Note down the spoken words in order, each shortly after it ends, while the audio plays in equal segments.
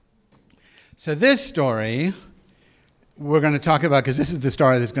So this story we're going to talk about, because this is the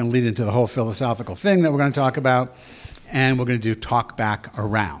story that's going to lead into the whole philosophical thing that we're going to talk about, and we're going to do talk back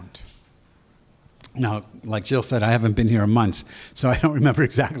around. Now, like Jill said, I haven't been here in months, so I don't remember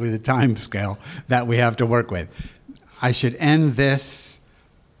exactly the time scale that we have to work with. I should end this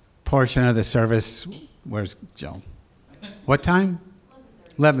portion of the service. Where's Jill? What time?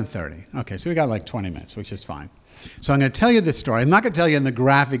 11:30. Okay, so we got like 20 minutes, which is fine. So I'm going to tell you this story. I'm not going to tell you in the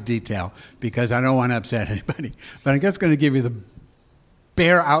graphic detail because I don't want to upset anybody, but I'm just going to give you the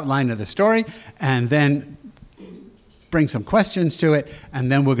bare outline of the story and then bring some questions to it,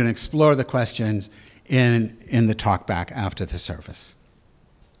 and then we're going to explore the questions in the talk back after the service.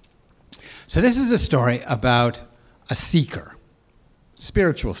 So this is a story about a seeker,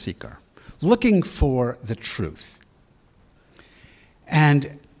 spiritual seeker, looking for the truth.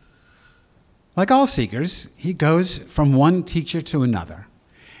 And like all seekers, he goes from one teacher to another,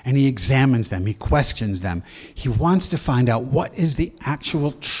 and he examines them, he questions them. He wants to find out what is the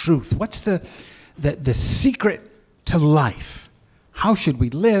actual truth. What's the secret to life? How should we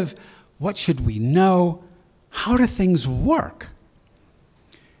live? What should we know? How do things work?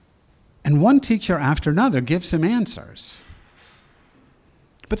 And one teacher after another gives him answers.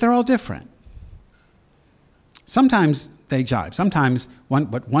 But they're all different. Sometimes they jibe. Sometimes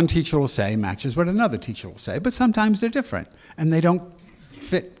what one teacher will say matches what another teacher will say, but sometimes they're different, and they don't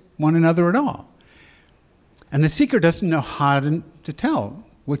fit one another at all. And the seeker doesn't know how to tell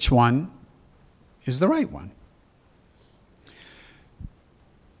which one is the right one.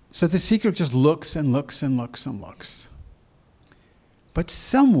 So the seeker just looks and looks and looks and looks. But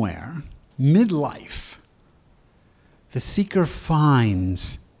somewhere, midlife, the seeker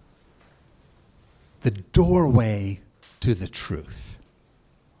finds the doorway to the truth.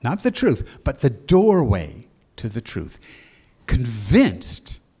 Not the truth, but the doorway to the truth.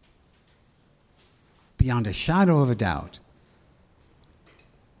 Convinced, beyond a shadow of a doubt,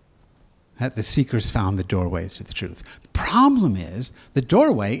 that the seekers found the doorway to the truth. The problem is, the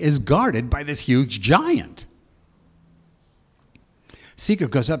doorway is guarded by this huge giant. Seeker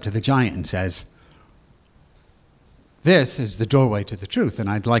goes up to the giant and says, "This is the doorway to the truth, and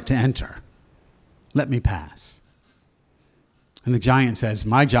I'd like to enter. Let me pass." And the giant says,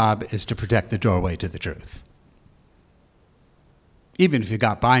 "My job is to protect the doorway to the truth. Even if you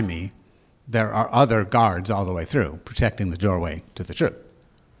got by me, there are other guards all the way through protecting the doorway to the truth."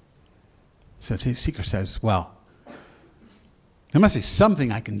 So the seeker says, "Well, there must be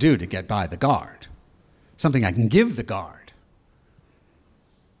something I can do to get by the guard, something I can give the guard."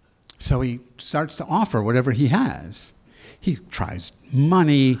 So he starts to offer whatever he has. He tries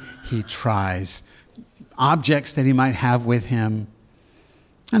money, he tries objects that he might have with him,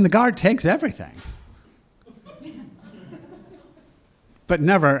 and the guard takes everything, but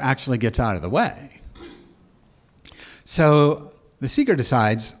never actually gets out of the way. So the seeker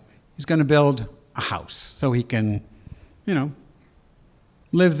decides he's going to build a house so he can,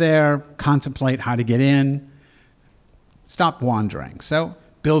 live there, contemplate how to get in, stop wandering. So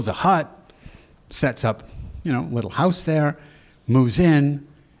builds a hut, sets up, little house there, moves in,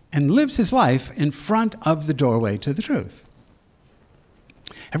 and lives his life in front of the doorway to the truth.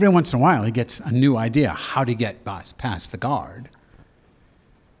 Every once in a while, he gets a new idea how to get past the guard.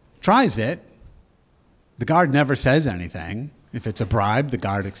 Tries it. The guard never says anything. If it's a bribe, the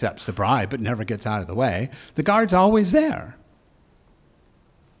guard accepts the bribe, but never gets out of the way. The guard's always there.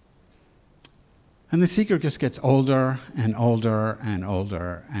 And the seeker just gets older and older and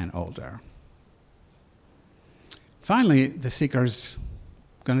older and older. Finally, the seeker's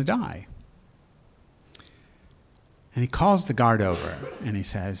going to die. And he calls the guard over and he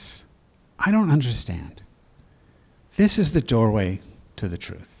says, "I don't understand. This is the doorway to the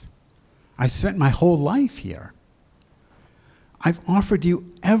truth. I spent my whole life here. I've offered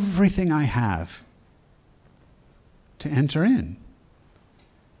you everything I have to enter in.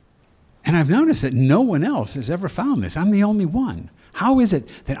 And I've noticed that no one else has ever found this. I'm the only one. How is it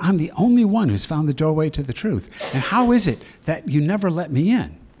that I'm the only one who's found the doorway to the truth? And how is it that you never let me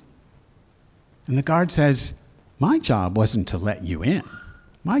in?" And the guard says, "My job wasn't to let you in.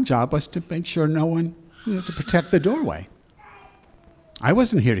 My job was to make sure no one, to protect the doorway. I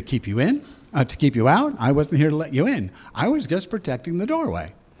wasn't here to keep you in, to keep you out. I wasn't here to let you in. I was just protecting the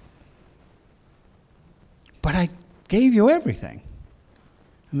doorway. But I gave you everything."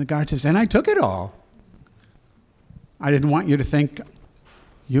 And the guard says, "And I took it all. I didn't want you to think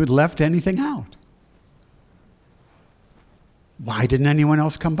you had left anything out. Why didn't anyone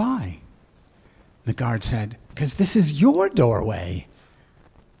else come by?" The guard said, "Because this is your doorway.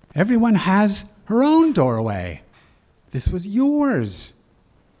 Everyone has her own doorway. This was yours.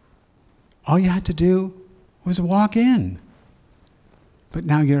 All you had to do was walk in. But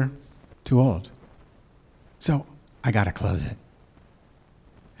now you're too old. So I got to close it.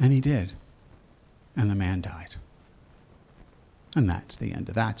 And he did. And the man died. And that's the end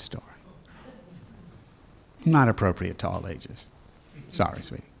of that story. Not appropriate to all ages. Sorry,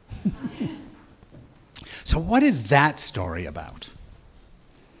 sweetie. So what is that story about?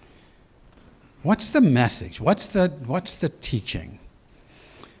 What's the message? What's the teaching?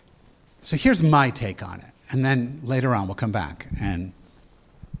 So here's my take on it. And then later on we'll come back and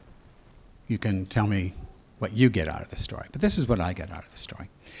you can tell me what you get out of the story. But this is what I get out of the story.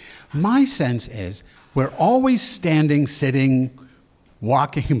 My sense is we're always standing, sitting,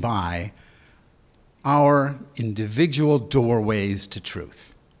 walking by our individual doorways to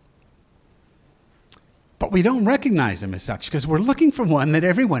truth. But we don't recognize them as such because we're looking for one that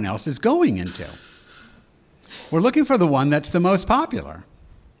everyone else is going into. We're looking for the one that's the most popular.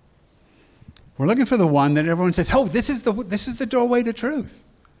 We're looking for the one that everyone says, oh, this is the doorway to truth.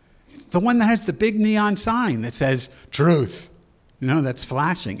 The one that has the big neon sign that says truth, that's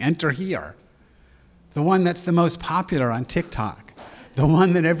flashing, enter here. The one that's the most popular on TikTok. The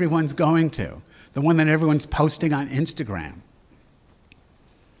one that everyone's going to. The one that everyone's posting on Instagram.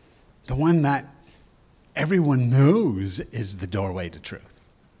 The one that everyone knows is the doorway to truth.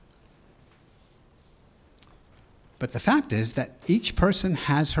 But the fact is that each person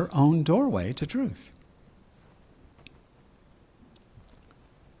has her own doorway to truth.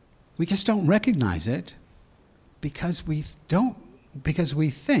 We just don't recognize it because we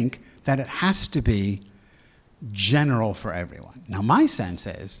think that it has to be general for everyone. Now, my sense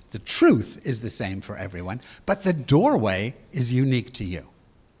is the truth is the same for everyone, but the doorway is unique to you.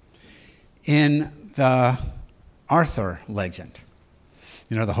 In the Arthur legend,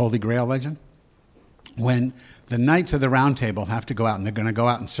 the Holy Grail legend, when the Knights of the Round Table have to go out and they're going to go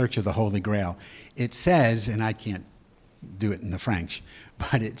out in search of the Holy Grail, it says, and I can't do it in the French,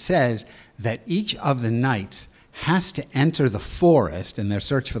 but it says that each of the knights has to enter the forest in their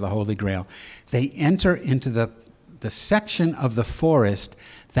search for the Holy Grail. They enter into the section of the forest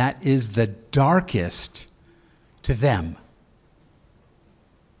that is the darkest to them.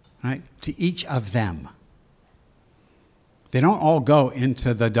 Right? To each of them. They don't all go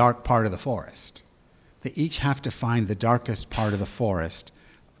into the dark part of the forest. They each have to find the darkest part of the forest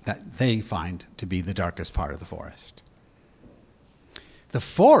that they find to be the darkest part of the forest. The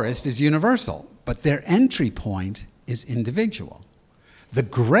forest is universal, but their entry point is individual. The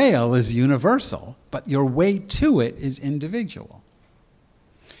Grail is universal, but your way to it is individual.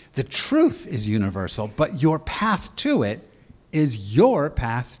 The truth is universal, but your path to it is your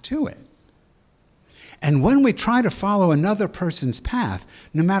path to it. And when we try to follow another person's path,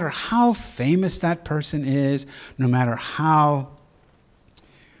 no matter how famous that person is, no matter how,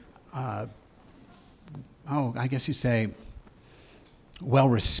 I guess you say,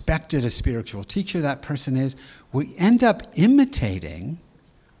 well-respected a spiritual teacher that person is, we end up imitating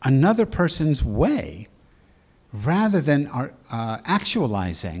another person's way rather than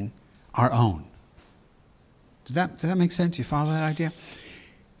actualizing our own. Does that make sense? You follow that idea?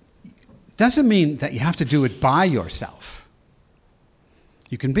 Doesn't mean that you have to do it by yourself.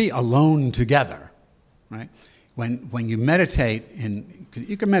 You can be alone together, right? When you meditate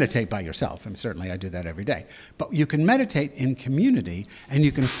you can meditate by yourself, and certainly I do that every day. But you can meditate in community, and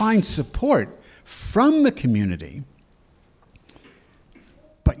you can find support from the community.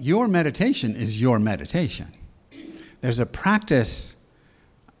 But your meditation is your meditation. There's a practice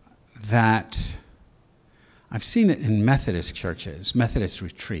that I've seen it in Methodist churches, Methodist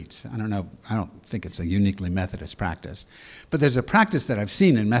retreats. I don't think it's a uniquely Methodist practice. But there's a practice that I've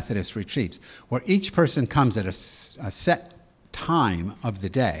seen in Methodist retreats where each person comes at a set time of the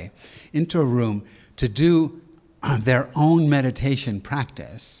day into a room to do their own meditation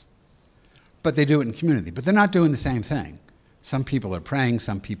practice, but they do it in community. But they're not doing the same thing. Some people are praying,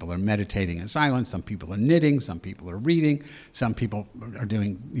 some people are meditating in silence, some people are knitting, some people are reading, some people are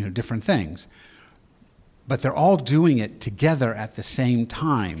doing different things. But they're all doing it together at the same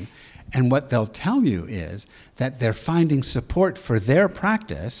time. And what they'll tell you is that they're finding support for their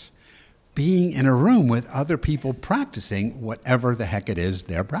practice being in a room with other people practicing whatever the heck it is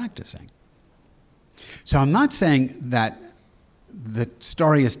they're practicing. So I'm not saying that the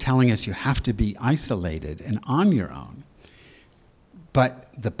story is telling us you have to be isolated and on your own, but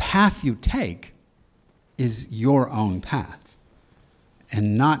the path you take is your own path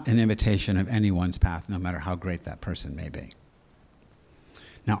and not an imitation of anyone's path, no matter how great that person may be.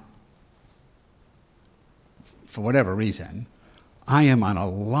 Now, for whatever reason, I am on a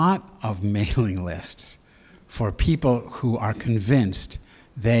lot of mailing lists for people who are convinced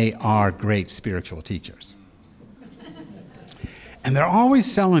they are great spiritual teachers. And they're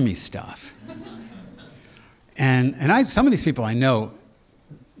always selling me stuff. And some of these people I know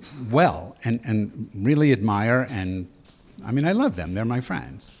well and really admire, and I mean, I love them. They're my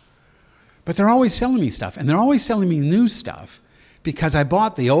friends. But they're always selling me stuff, and they're always selling me new stuff because I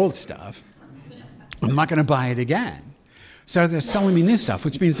bought the old stuff. I'm not going to buy it again. So they're selling me new stuff,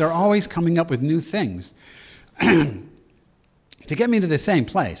 which means they're always coming up with new things to get me to the same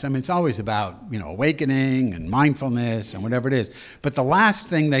place. I mean, it's always about, awakening and mindfulness and whatever it is. But the last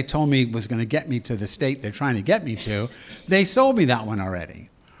thing they told me was going to get me to the state they're trying to get me to, they sold me that one already.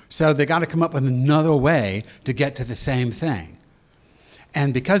 So they got to come up with another way to get to the same thing.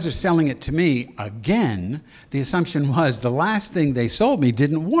 And because they're selling it to me again, the assumption was the last thing they sold me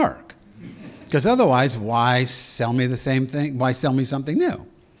didn't work. Because otherwise, why sell me the same thing? Why sell me something new?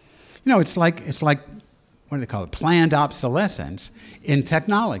 It's like what do they call it? Planned obsolescence in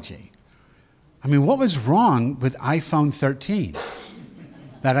technology. I mean, what was wrong with iPhone 13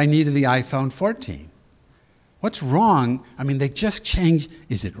 that I needed the iPhone 14? What's wrong? I mean, they just changed.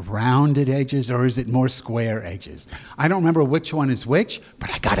 Is it rounded edges or is it more square edges? I don't remember which one is which,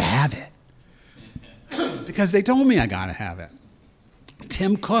 but I got to have it. Because they told me I got to have it.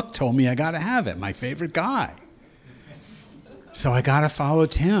 Tim Cook told me I got to have it, my favorite guy. So I got to follow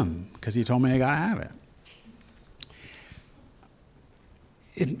Tim because he told me I got to have it.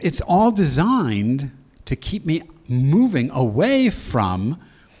 It's all designed to keep me moving away from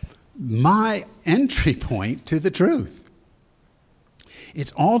my entry point to the truth.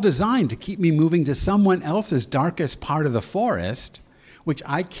 It's all designed to keep me moving to someone else's darkest part of the forest, which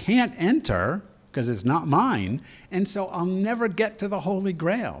I can't enter because it's not mine, and so I'll never get to the Holy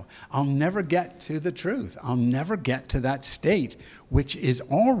Grail. I'll never get to the truth. I'll never get to that state, which is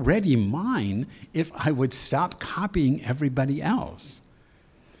already mine if I would stop copying everybody else.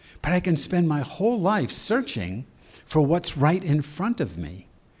 But I can spend my whole life searching for what's right in front of me.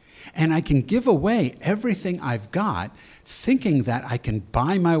 And I can give away everything I've got, thinking that I can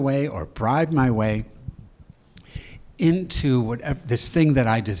buy my way or bribe my way into whatever this thing that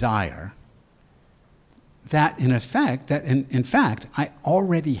I desire, that in fact I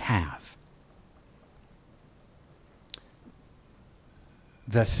already have.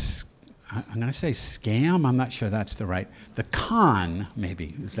 I'm going to say scam. I'm not sure that's the con,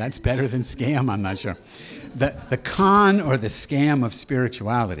 maybe. If that's better than scam, I'm not sure. The con or the scam of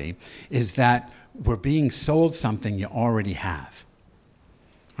spirituality is that we're being sold something you already have.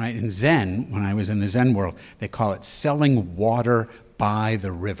 Right? In Zen, when I was in the Zen world, they call it selling water by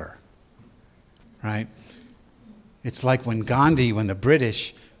the river. Right? It's like when the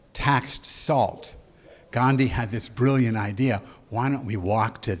British taxed salt, Gandhi had this brilliant idea. Why don't we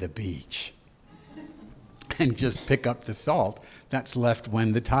walk to the beach and just pick up the salt that's left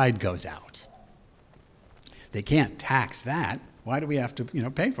when the tide goes out? They can't tax that. Why do we have to,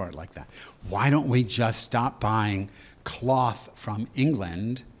 pay for it like that? Why don't we just stop buying cloth from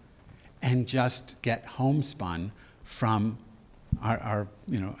England and just get homespun from our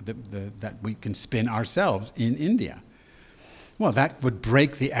that we can spin ourselves in India? Well, that would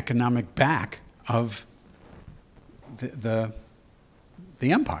break the economic back of the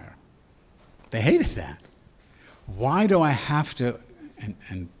empire. They hated that. Why do I have to,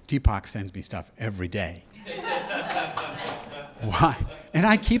 and Deepak sends me stuff every day. Why? And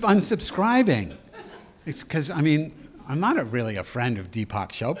I keep unsubscribing. It's because, I'm not really a friend of Deepak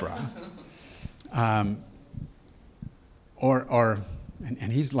Chopra. And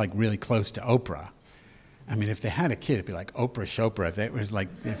he's like really close to Oprah. If they had a kid, it'd be like Oprah Chopra. If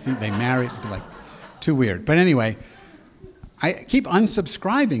they married, it'd be like too weird. But anyway, I keep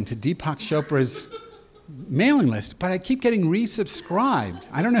unsubscribing to Deepak Chopra's mailing list, but I keep getting resubscribed.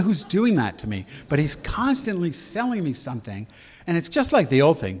 I don't know who's doing that to me, but he's constantly selling me something, and it's just like the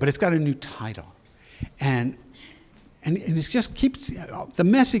old thing, but it's got a new title. And it just keeps, the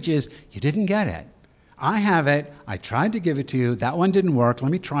message is, you didn't get it. I have it. I tried to give it to you. That one didn't work.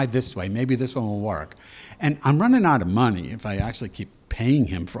 Let me try this way. Maybe this one will work. And I'm running out of money if I actually keep paying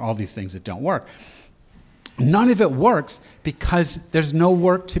him for all these things that don't work. None of it works because there's no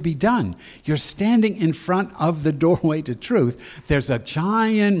work to be done. You're standing in front of the doorway to truth. There's a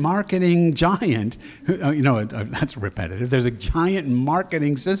giant marketing giant, that's repetitive. There's a giant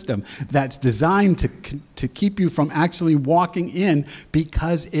marketing system that's designed to keep you from actually walking in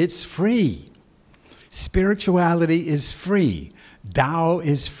because it's free. Spirituality is free. Tao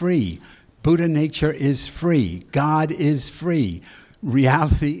is free. Buddha nature is free. God is free.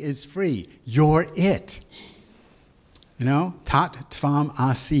 Reality is free. You're it. Tat tvam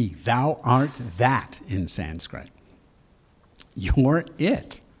asi. Thou art that in Sanskrit. You're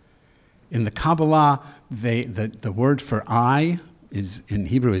it. In the Kabbalah, the word for I is in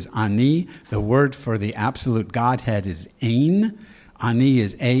Hebrew is ani. The word for the absolute Godhead is Ein. Ani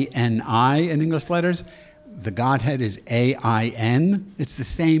is A-N-I in English letters. The Godhead is A-I-N. It's the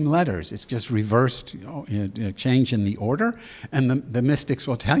same letters. It's just reversed, change in the order. And the mystics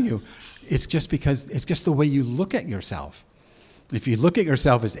will tell you it's just because it's just the way you look at yourself. If you look at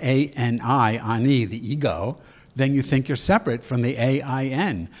yourself as A-N-I, Ani, the ego, then you think you're separate from the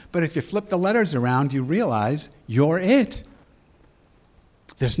A-I-N. But if you flip the letters around, you realize you're it.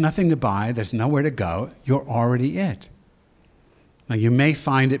 There's nothing to buy. There's nowhere to go. You're already it. Now, you may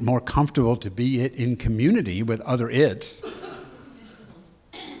find it more comfortable to be it in community with other its.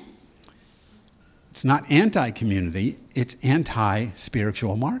 It's not anti-community. It's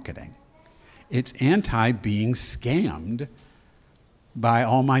anti-spiritual marketing. It's anti-being scammed by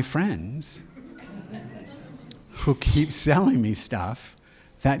all my friends who keep selling me stuff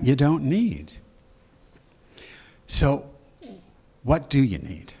that you don't need. So, what do you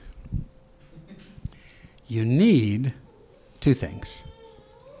need? You need two things.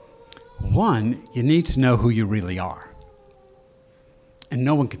 One, you need to know who you really are. And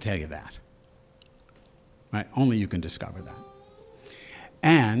no one can tell you that. Right? Only you can discover that.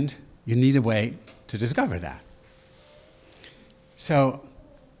 And you need a way to discover that. So,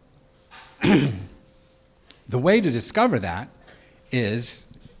 the way to discover that is,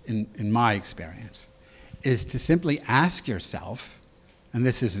 in my experience, is to simply ask yourself, and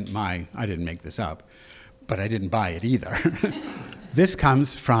this isn't I didn't make this up, but I didn't buy it either. This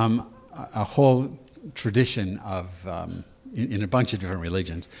comes from a whole tradition of, in a bunch of different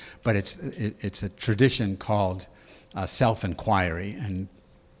religions, but it's a tradition called self-inquiry, and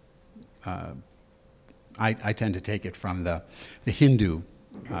I tend to take it from the Hindu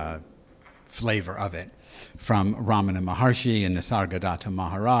flavor of it, from Ramana Maharshi and Nisargadatta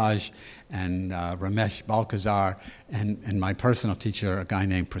Maharaj and Ramesh Balkazar and my personal teacher, a guy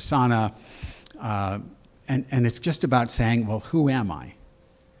named Prasanna. And it's just about saying, well, who am I?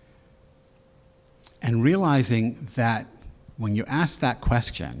 And realizing that when you ask that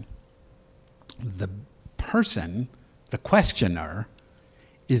question, the person, the questioner,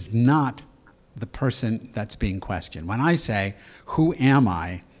 is not the person that's being questioned. When I say, who am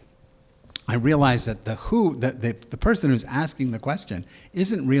I realize that the person who's asking the question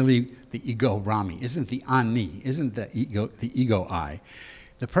isn't really the ego Rami, isn't the Ani, isn't the ego I.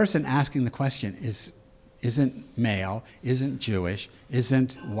 The person asking the question isn't male, isn't Jewish,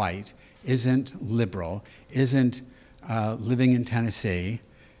 isn't white, isn't liberal, isn't living in Tennessee,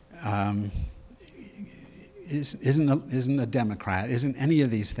 isn't a Democrat, isn't any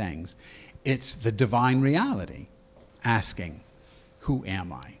of these things. It's the divine reality asking, who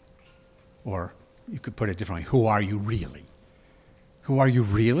am I? Or you could put it differently, who are you really? Who are you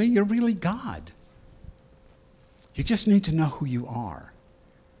really? You're really God. You just need to know who you are.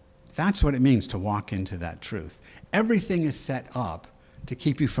 That's what it means to walk into that truth. Everything is set up to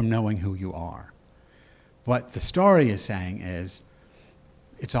keep you from knowing who you are. What the story is saying is,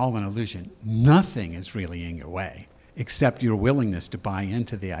 it's all an illusion. Nothing is really in your way, except your willingness to buy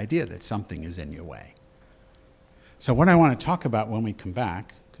into the idea that something is in your way. So what I want to talk about when we come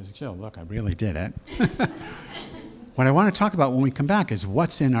back, because, Jill, look, I really did it. What I want to talk about when we come back is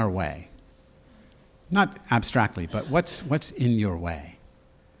what's in our way. Not abstractly, but what's in your way.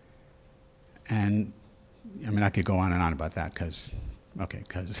 And, I mean, I could go on and on about that because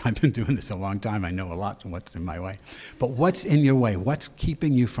I've been doing this a long time. I know a lot of what's in my way. But what's in your way? What's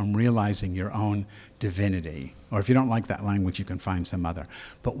keeping you from realizing your own divinity? Or if you don't like that language, you can find some other.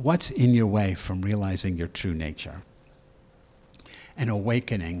 But what's in your way from realizing your true nature? And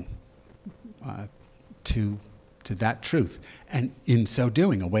awakening to that truth. And in so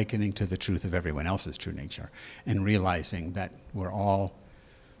doing, awakening to the truth of everyone else's true nature. And realizing that we're all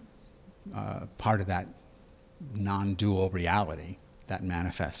part of that non-dual reality that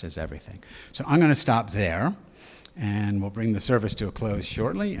manifests as everything. So I'm going to stop there, and we'll bring the service to a close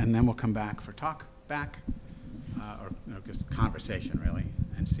shortly, and then we'll come back for talk back, or just conversation, really,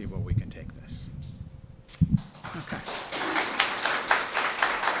 and see where we can take this.